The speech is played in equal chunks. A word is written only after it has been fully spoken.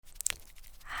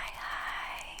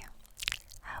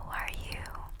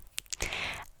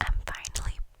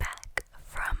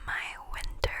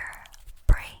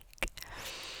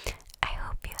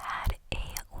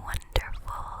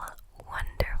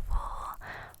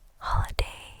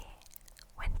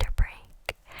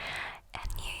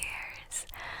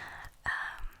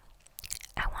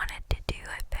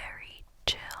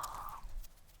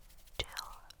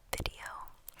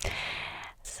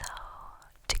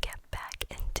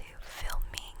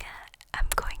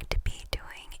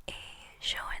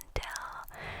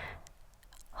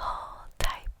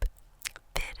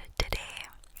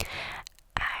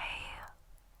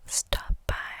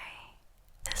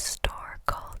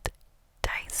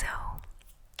so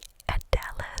at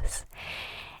Dallas,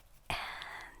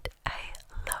 and I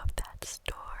love that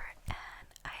store, and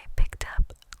I picked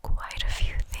up quite a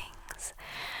few things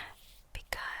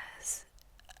because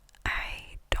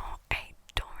I don't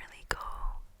really go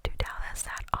to Dallas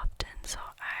that often, so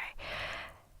I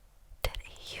did a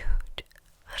huge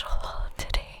little haul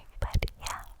today. But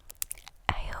yeah,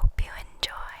 I hope you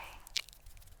enjoy.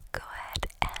 Go ahead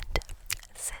and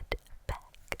sit back,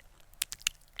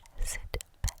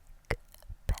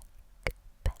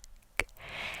 back,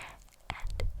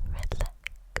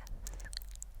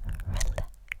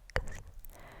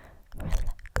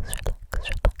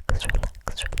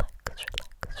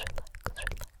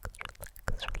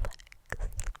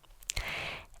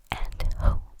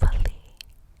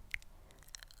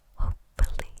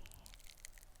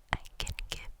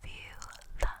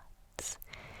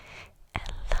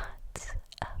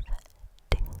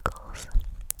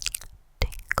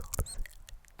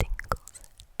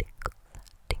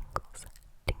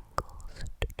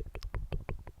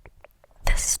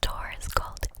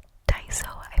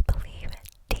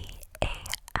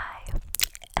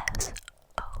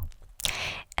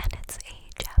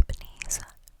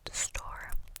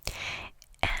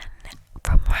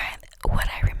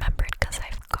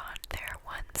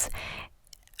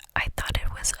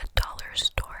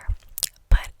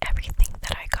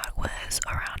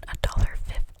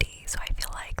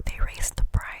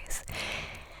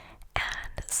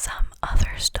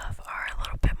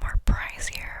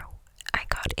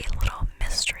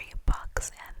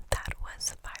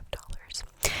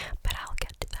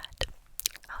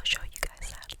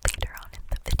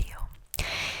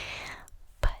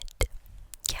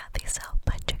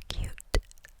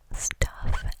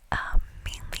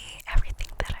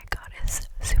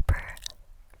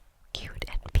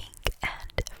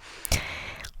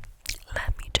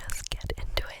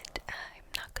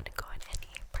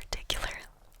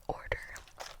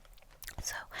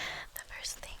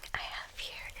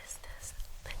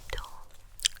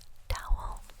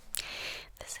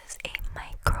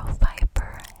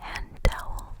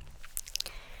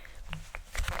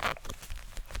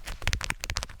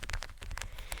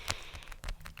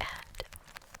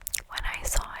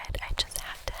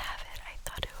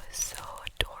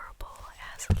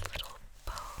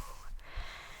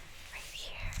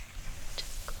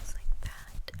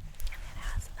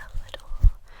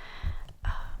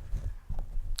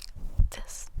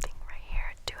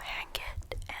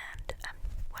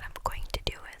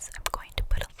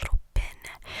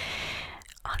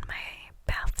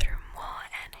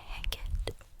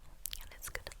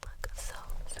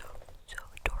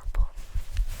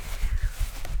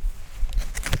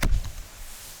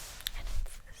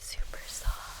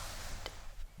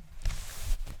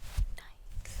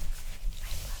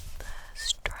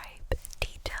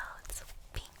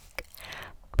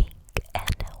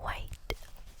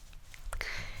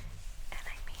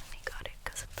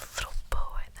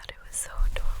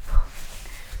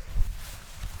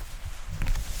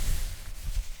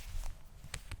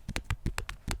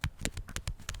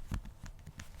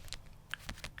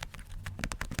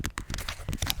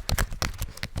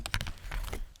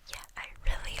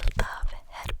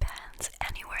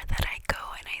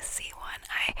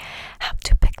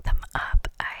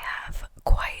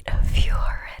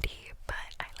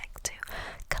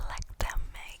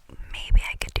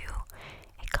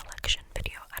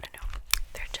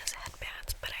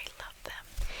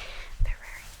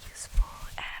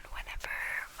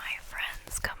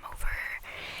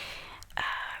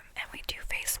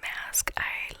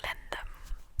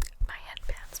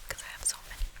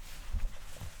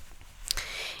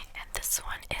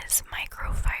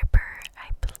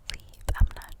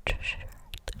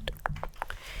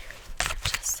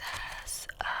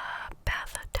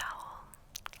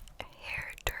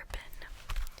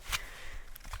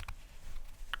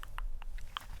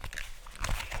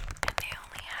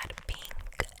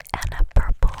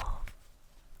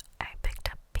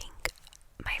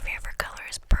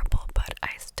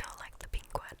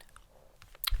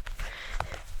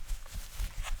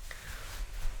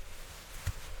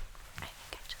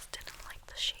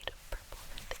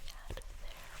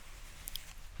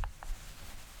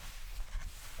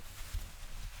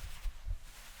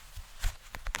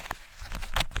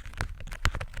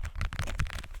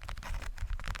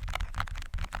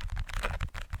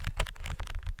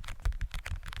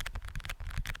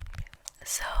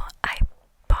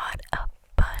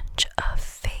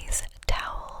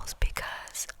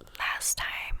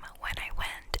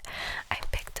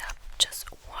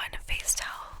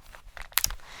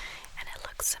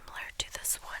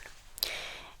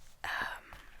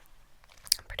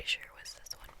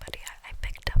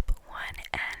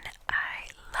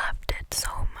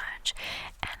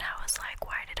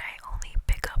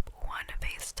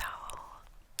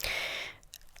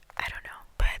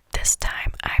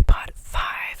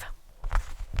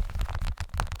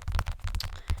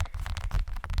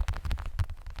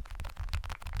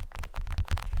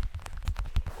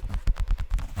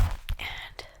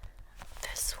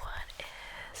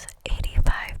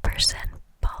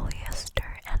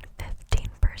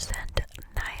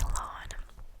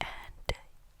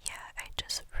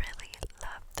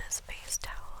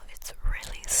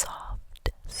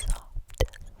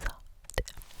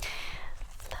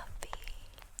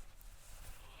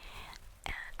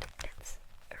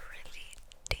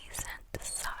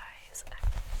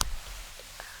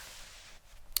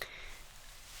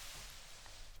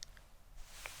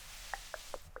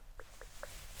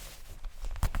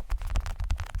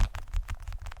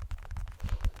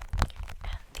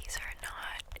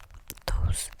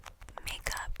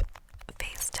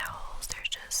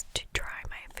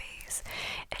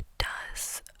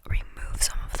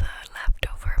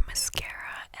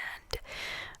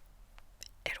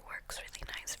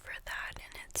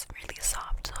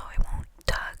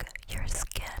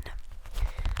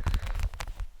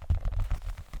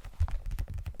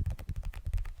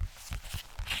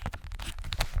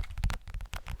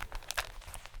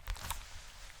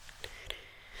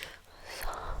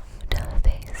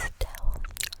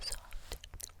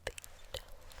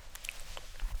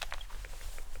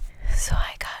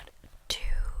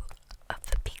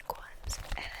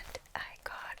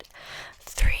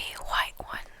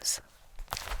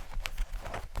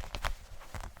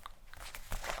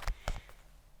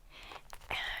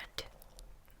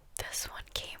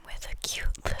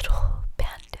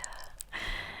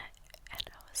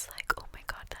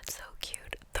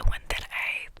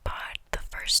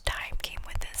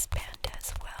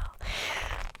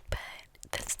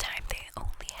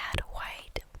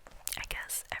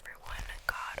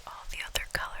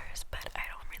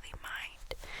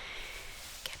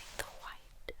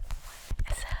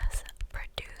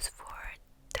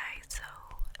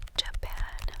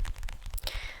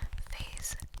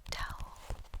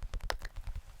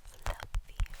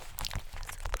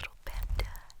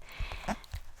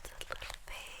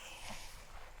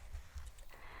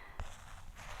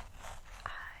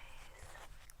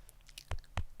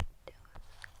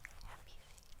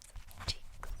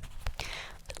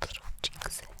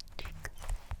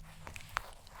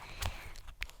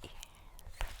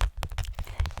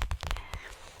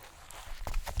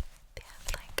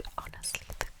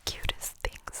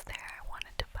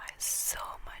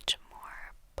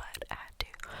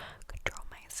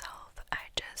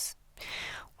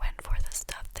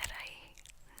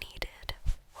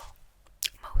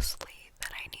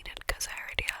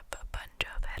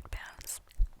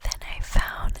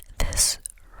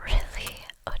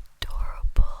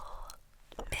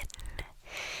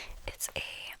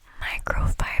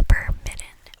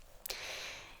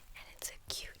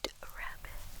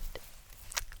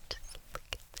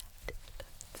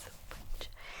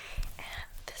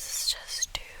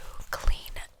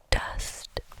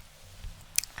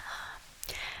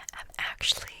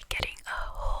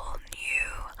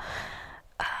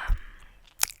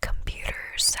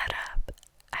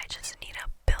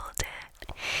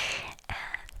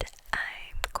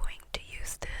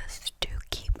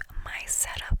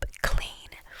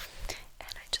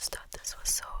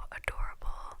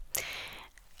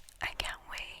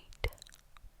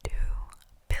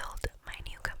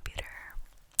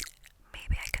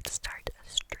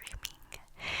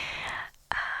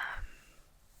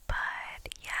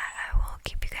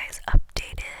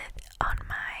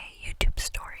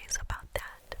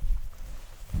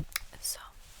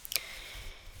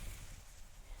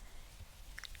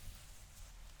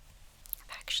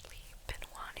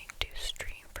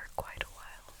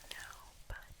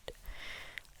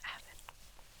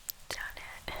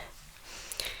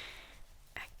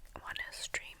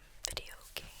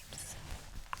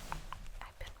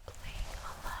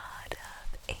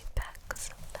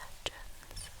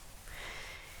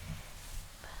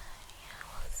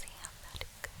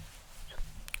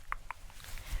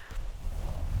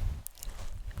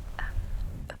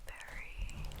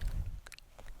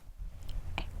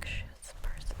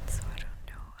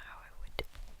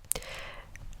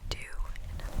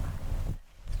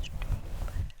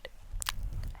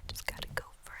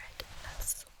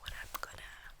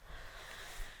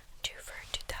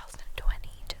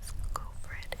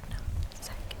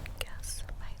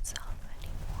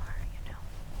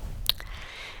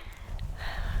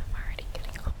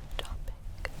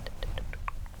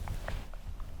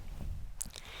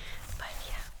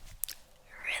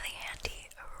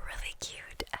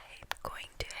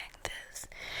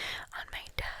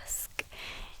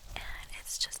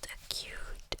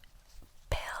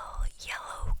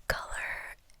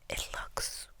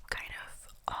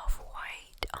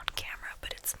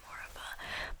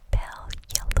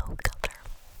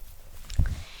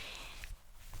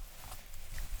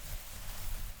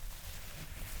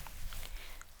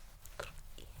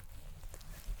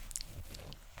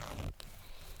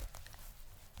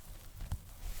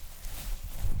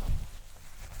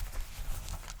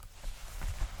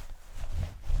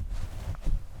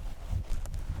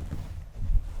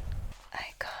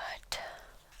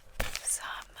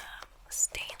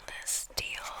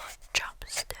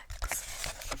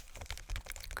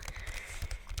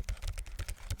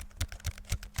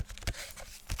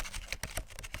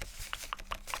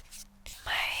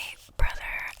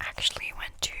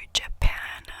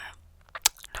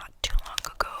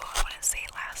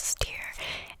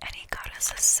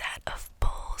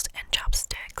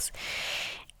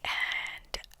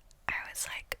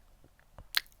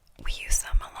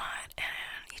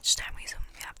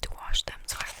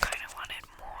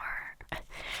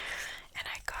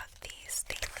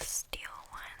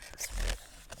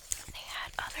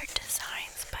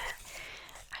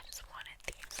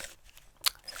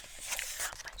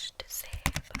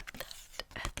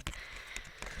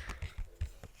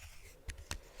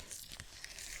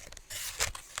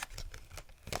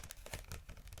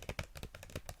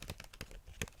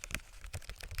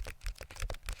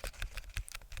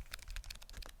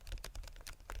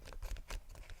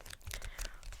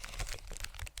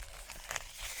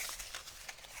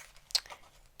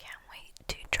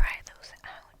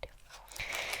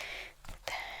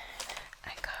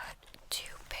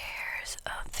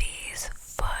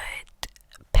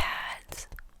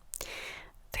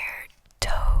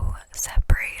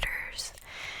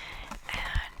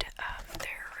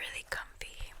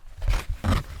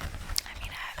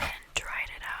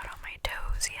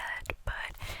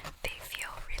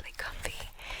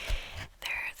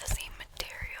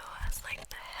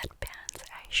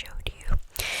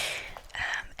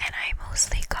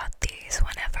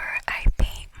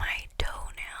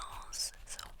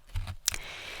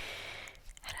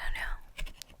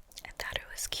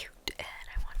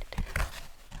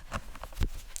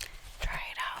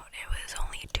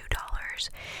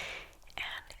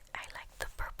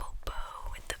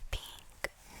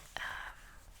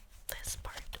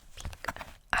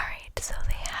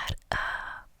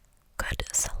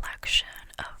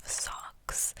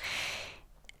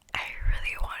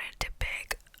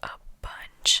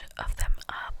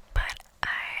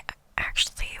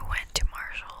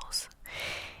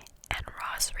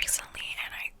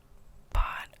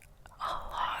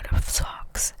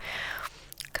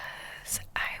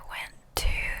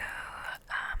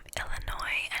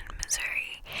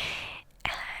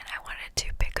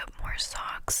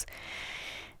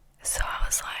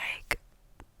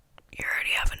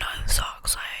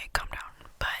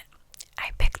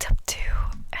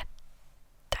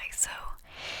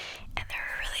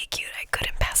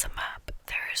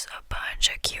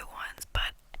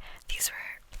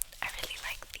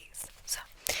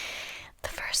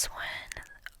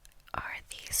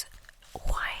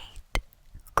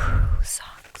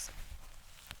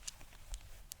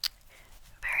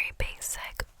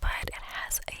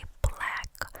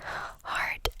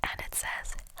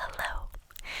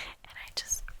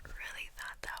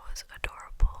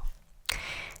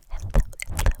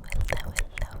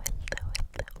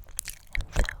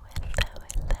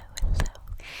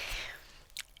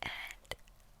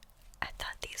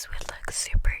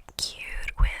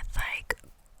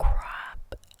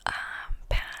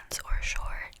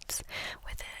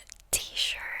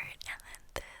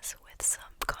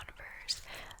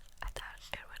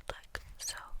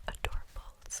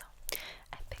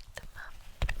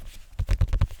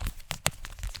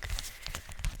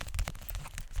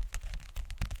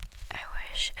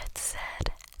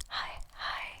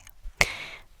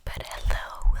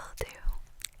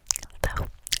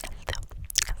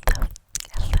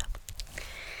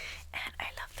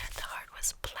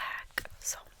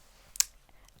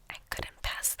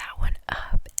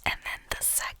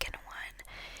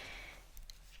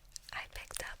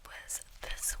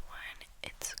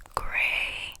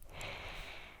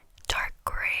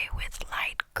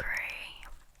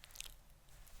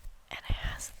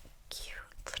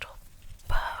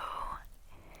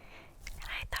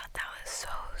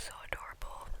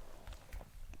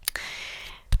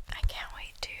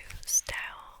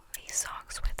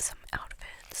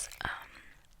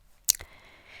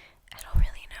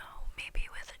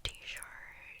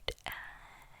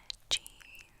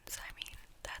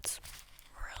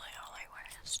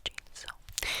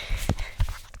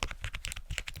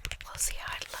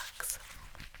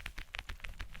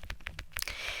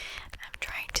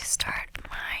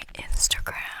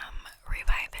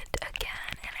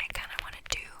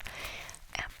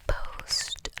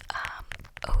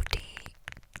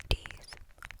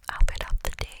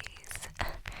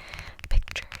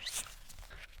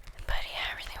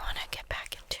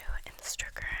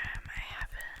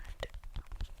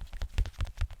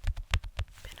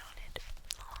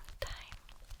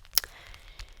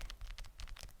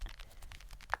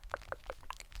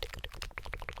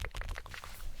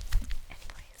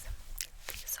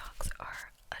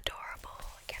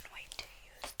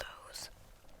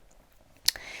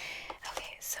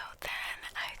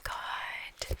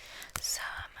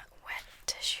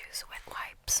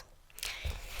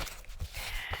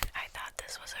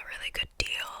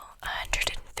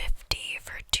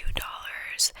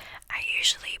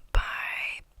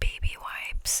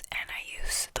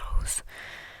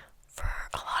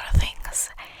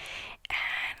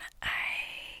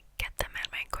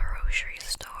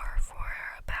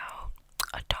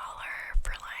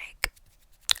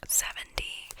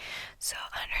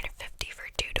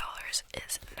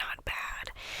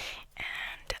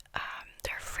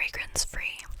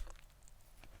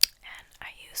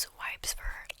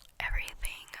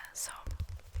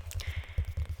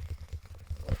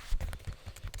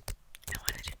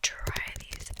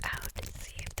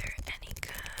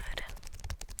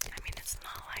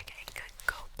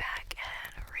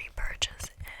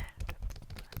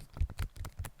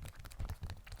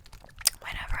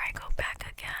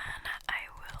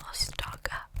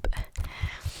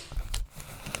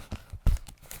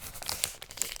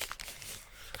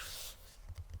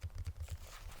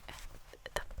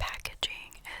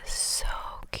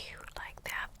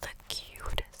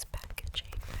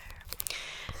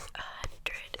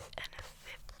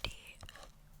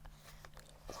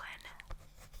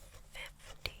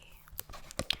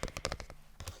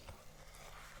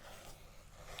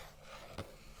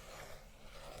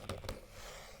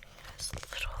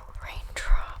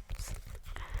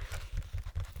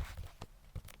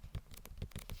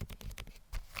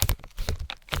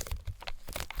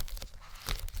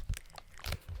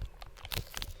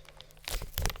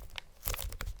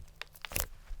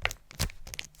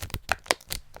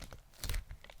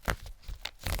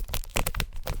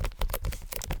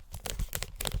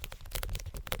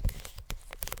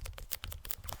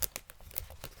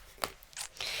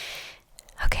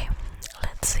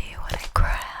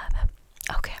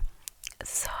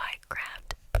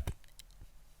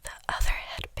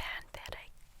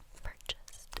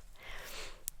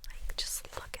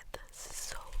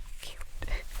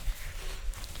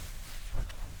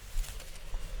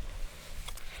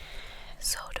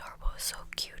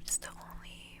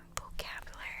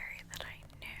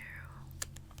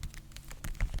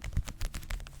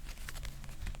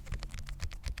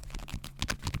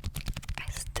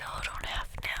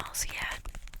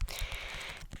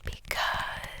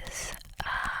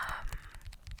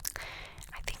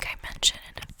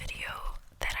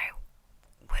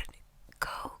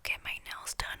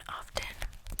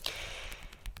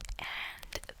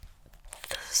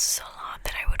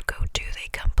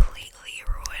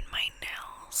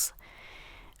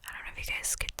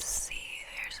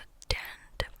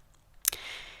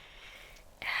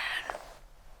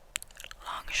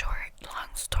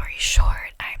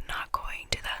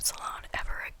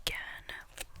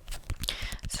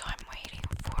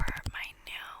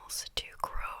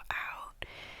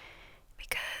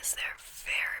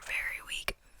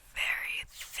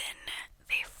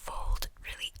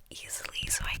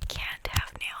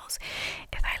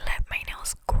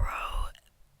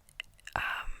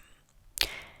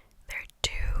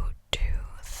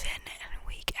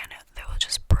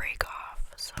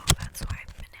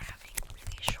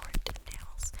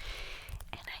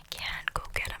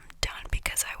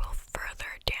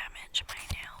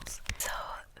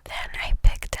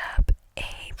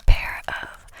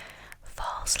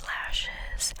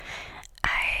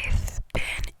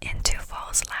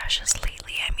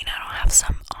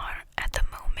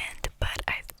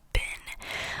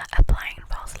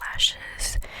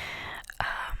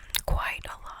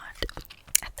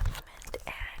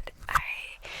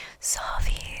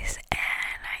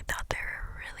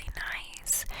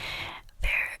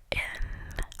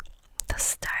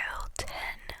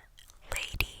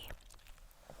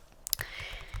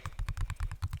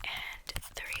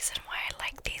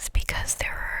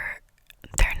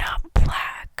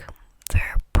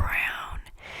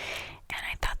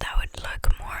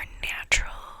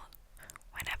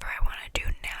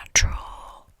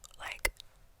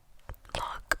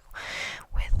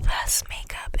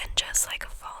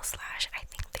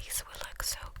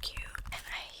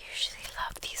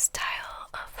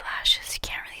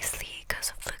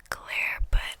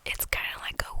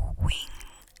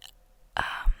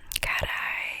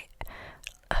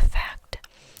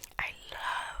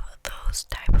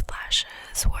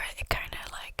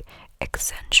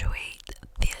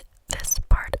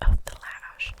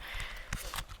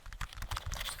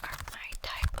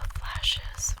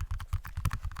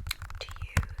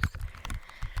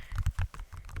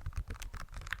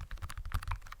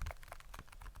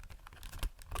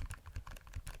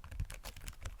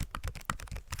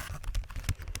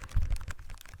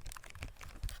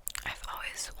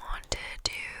 always wanted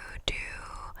to do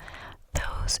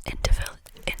those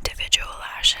individual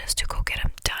lashes to go get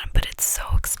them done, but it's so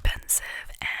expensive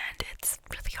and it's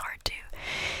really hard to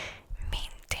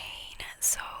maintain.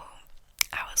 So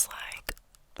I was like,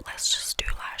 let's just do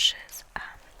lashes,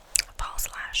 false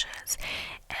lashes.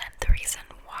 And the reason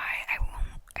why I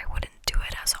wouldn't do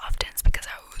it as often is because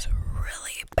I was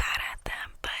really bad at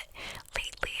them, but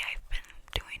lately I've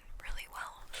been doing really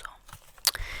well, so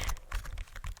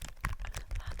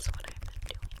that's what I've been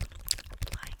doing,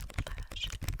 applying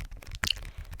lashes,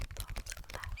 false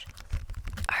lashes.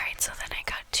 Alright, so then I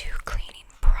got 2 cleaning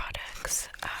products.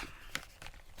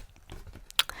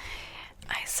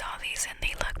 I saw these and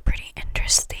they look pretty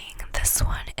interesting. This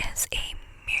one is a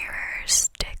mirror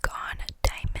stick-on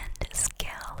diamond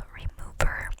scale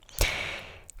remover,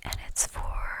 and it's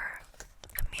for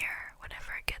the mirror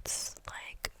whenever it gets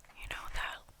like,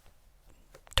 that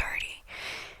dirty.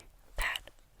 That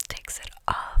takes it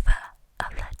off,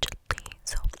 allegedly.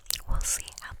 So we'll see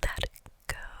how that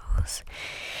goes.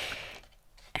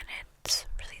 And it's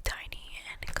really tiny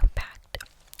and compact.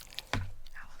 I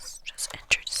was just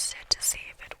interested to see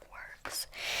if it works.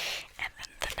 And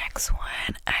then the next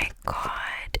one I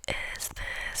got is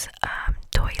this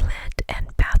toilet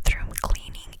and bathroom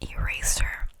cleaning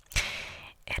eraser.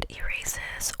 It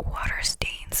erases water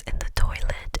stains in the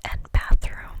toilet and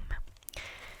bathroom.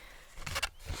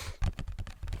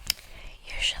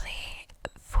 Usually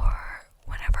for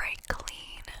whenever I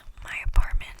clean my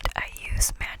apartment, I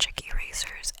use magic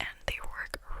erasers and they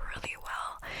work really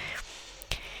well.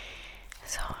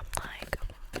 So I'm like,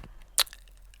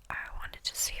 I wanted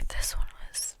to see if this one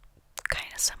was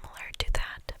kind of similar.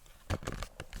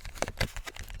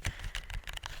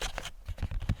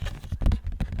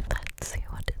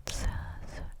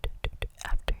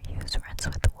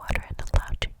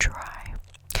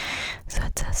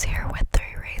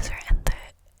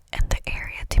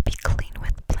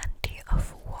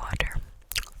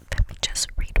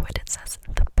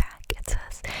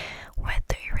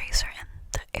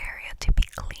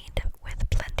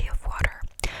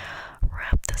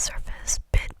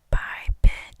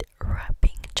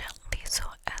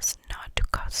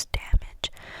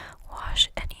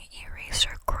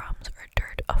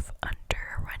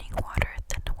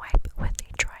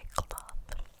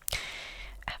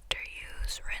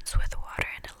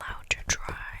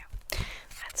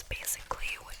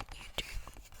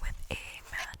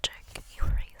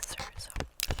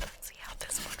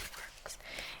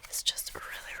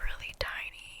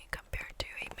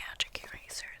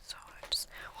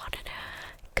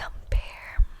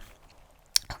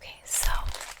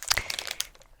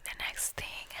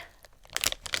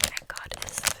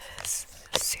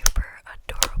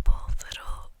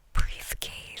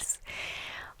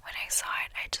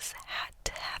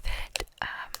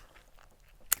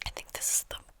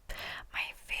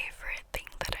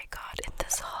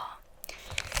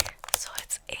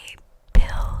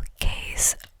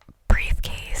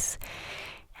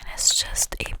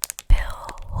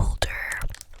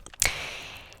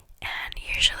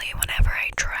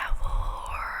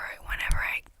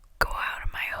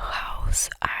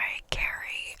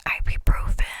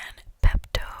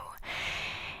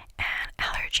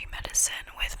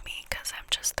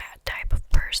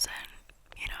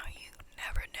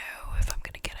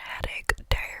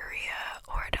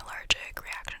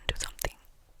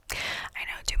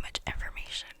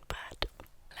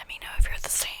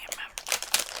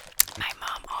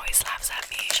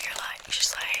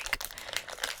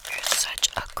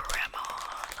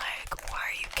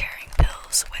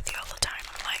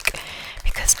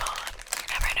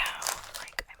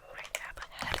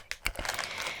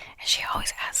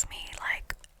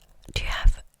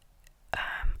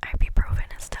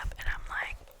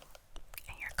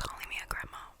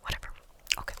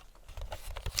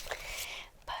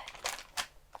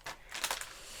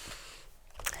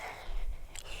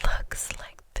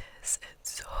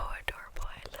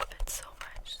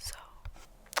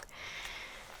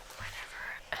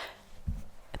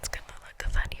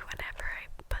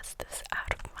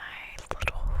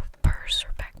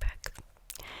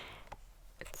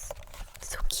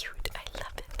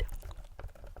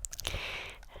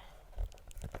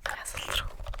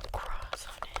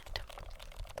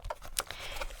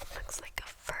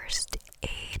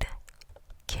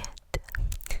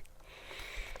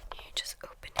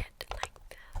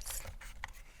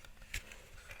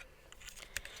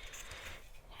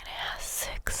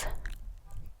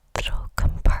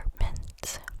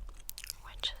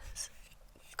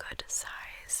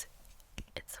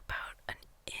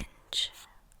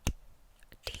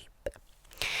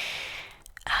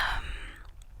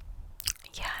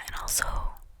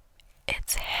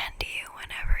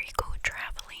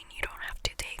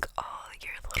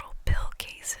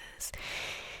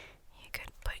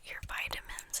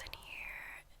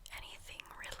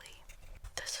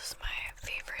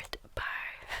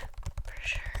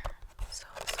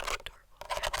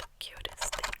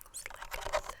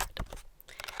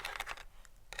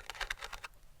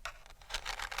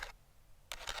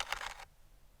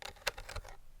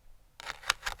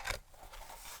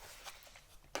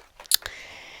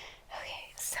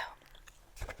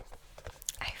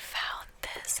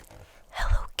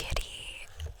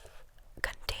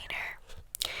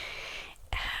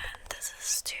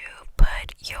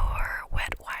 about your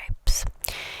wet wipes.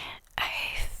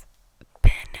 I've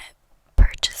been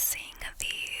purchasing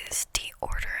these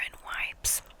deodorant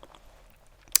wipes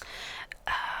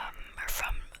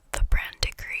from the brand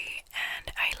Degree,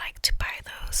 and I like to buy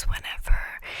those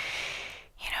whenever,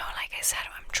 like I said,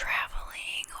 I'm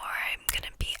traveling or I'm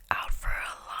gonna be out for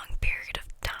a long period of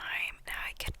time. Now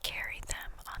I could carry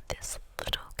them on this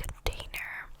little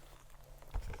container.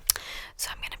 So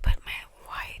I'm gonna put my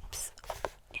wipes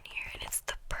in here, and it's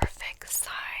the perfect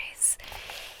size,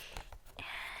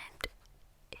 and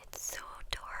it's so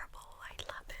adorable. I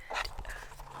love it.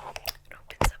 It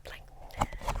opens up like this.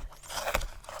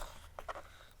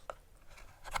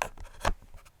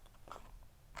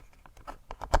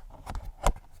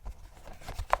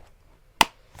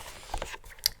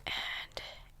 And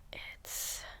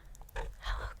it's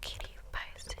Hello Kitty by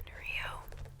Rio.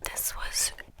 This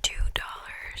was $2.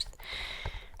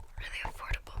 Really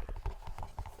affordable.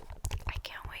 I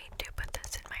can't wait to put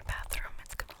this in my bathroom.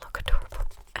 It's gonna look adorable.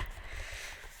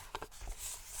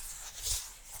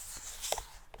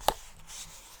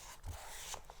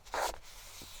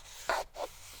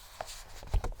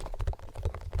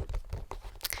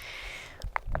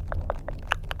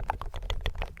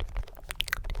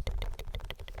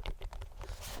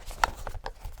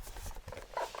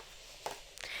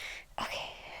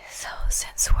 Okay, so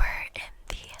since we're in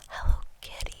the Hello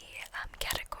Kitty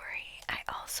category, I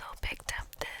also picked up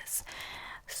this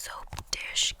soap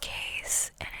dish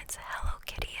case, and it's Hello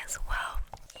Kitty as well.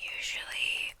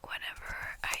 Usually,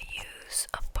 whenever I use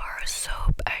a bar of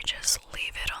soap, I just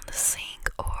leave it on the sink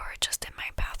or just in my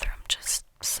bathroom, just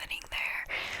sitting there,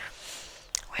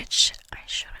 which I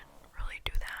shouldn't really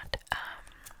do that.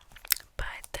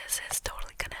 But this is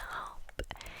totally gonna help,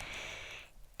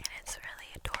 and it's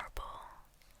really adorable.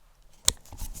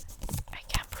 I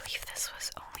can't believe this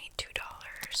was only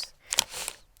 $2.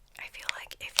 I feel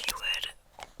like if you would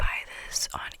buy this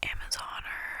on Amazon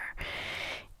or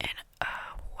in a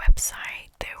website,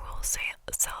 they will sell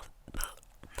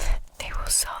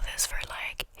this for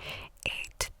like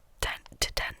 $8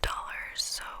 to $10.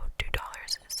 So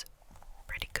 $2 is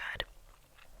pretty good.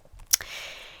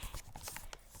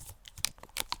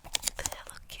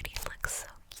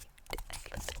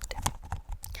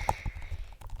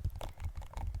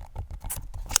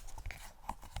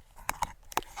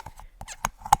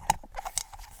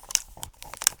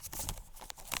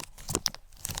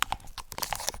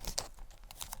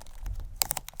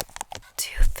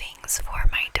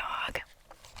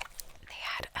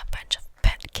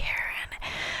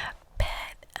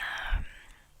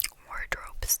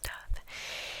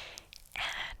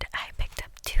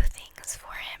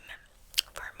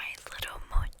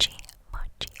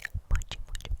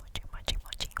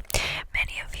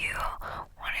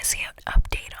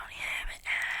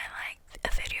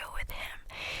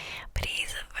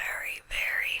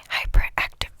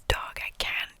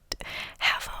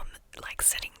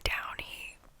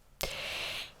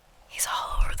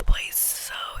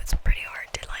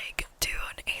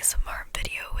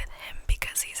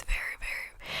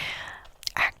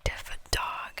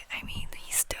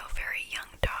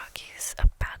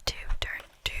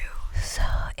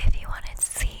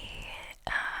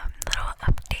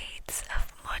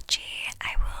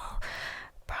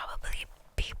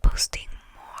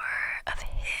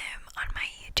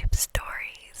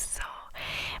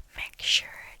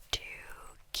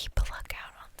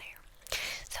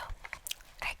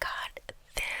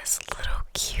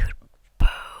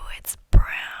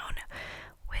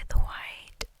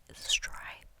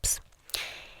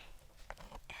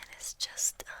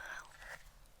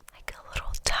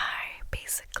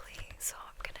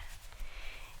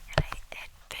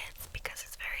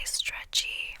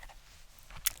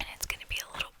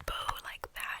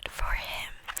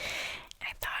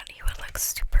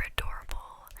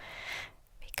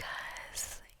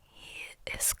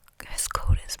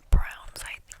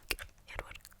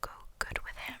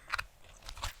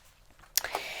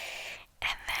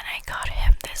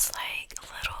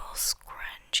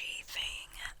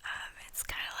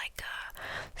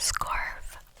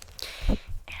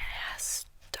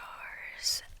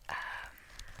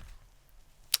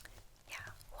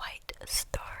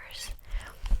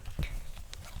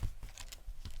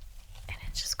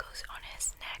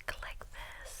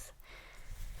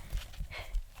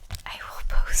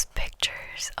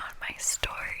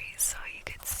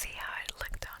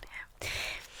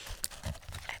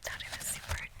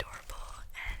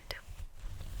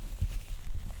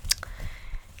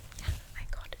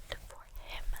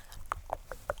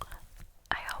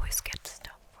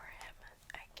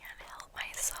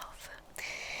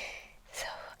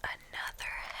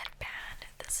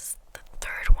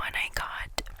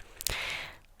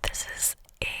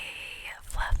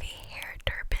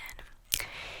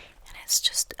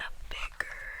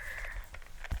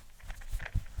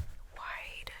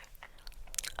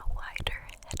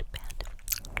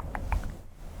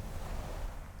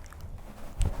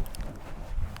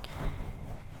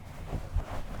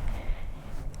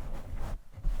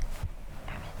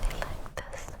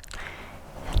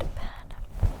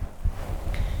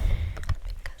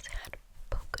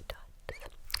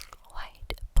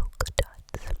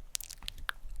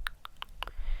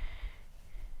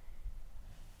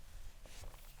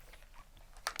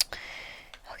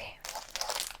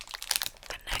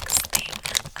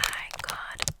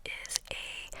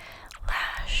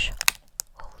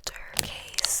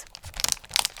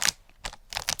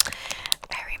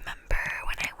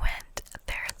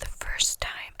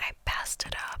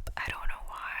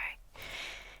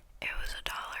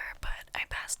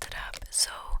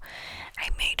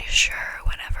 sure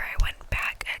whenever I went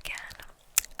back again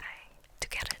to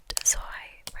get it, so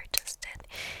I purchased it,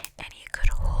 and you could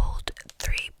hold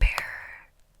three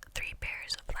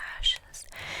pairs of lashes,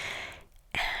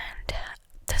 and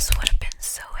this would have been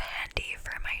so handy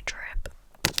for my trip.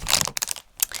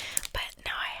 But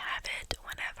now I have it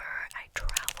whenever I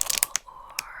travel,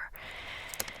 or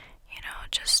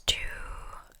just to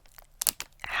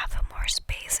have more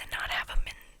space and not have them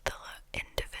in the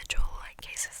individual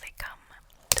cases they come.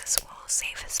 This will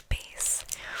save space,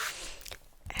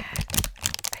 and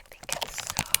I think it's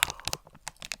so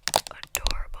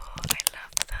adorable. I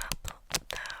love the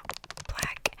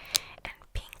black and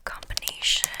pink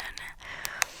combination.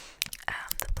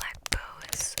 The black bow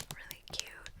is really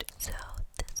cute. So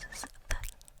this is the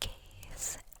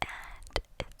case, and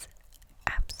it's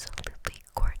absolutely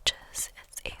gorgeous.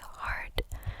 It's a hard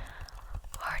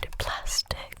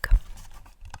plastic.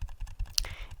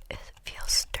 It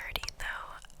feels sturdy though.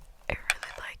 I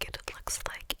really like it. It looks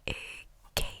like a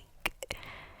cake.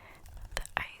 The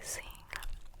icing.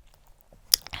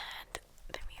 And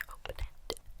let me open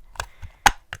it.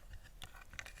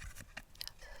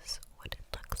 This is what it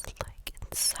looks like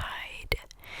inside.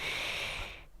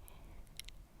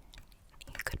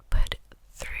 You could put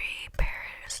 3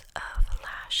 pairs of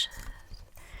lashes.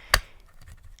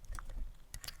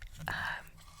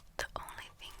 The only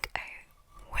thing I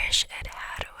wish it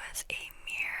had was a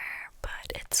mirror,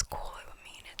 but it's cool. I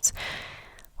mean, it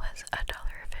was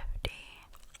 $1.50,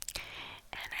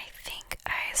 and I think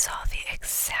I saw the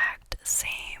exact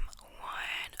same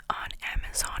one on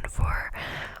Amazon for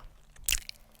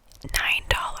 $9.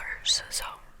 So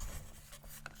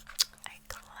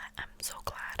I'm so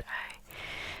glad I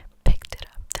picked it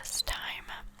up this time.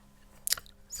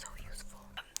 So useful.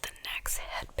 The next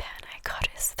headband I got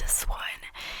is this one,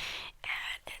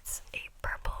 and it's a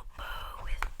purple bow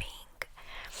with pink.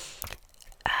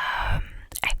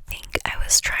 I think I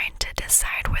was trying to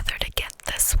decide whether to get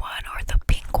this one or the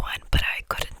pink one, but I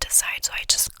couldn't decide, so I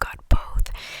just got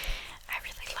both. I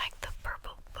really like the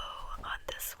purple bow on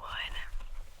this one.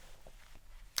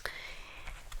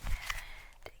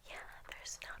 And yeah,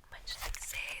 there's not much to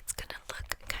say. It's gonna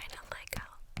look kind of like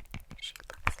how she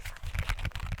looks like.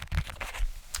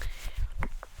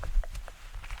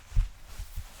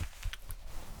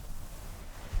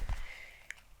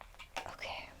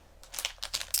 Okay.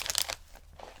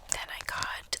 Then I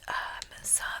got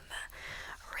some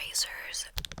razors.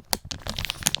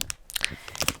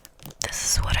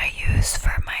 This is what I use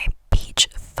for my peach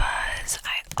fuzz.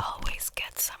 I always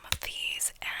get some of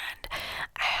these, and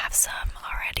I have some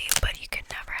already, but you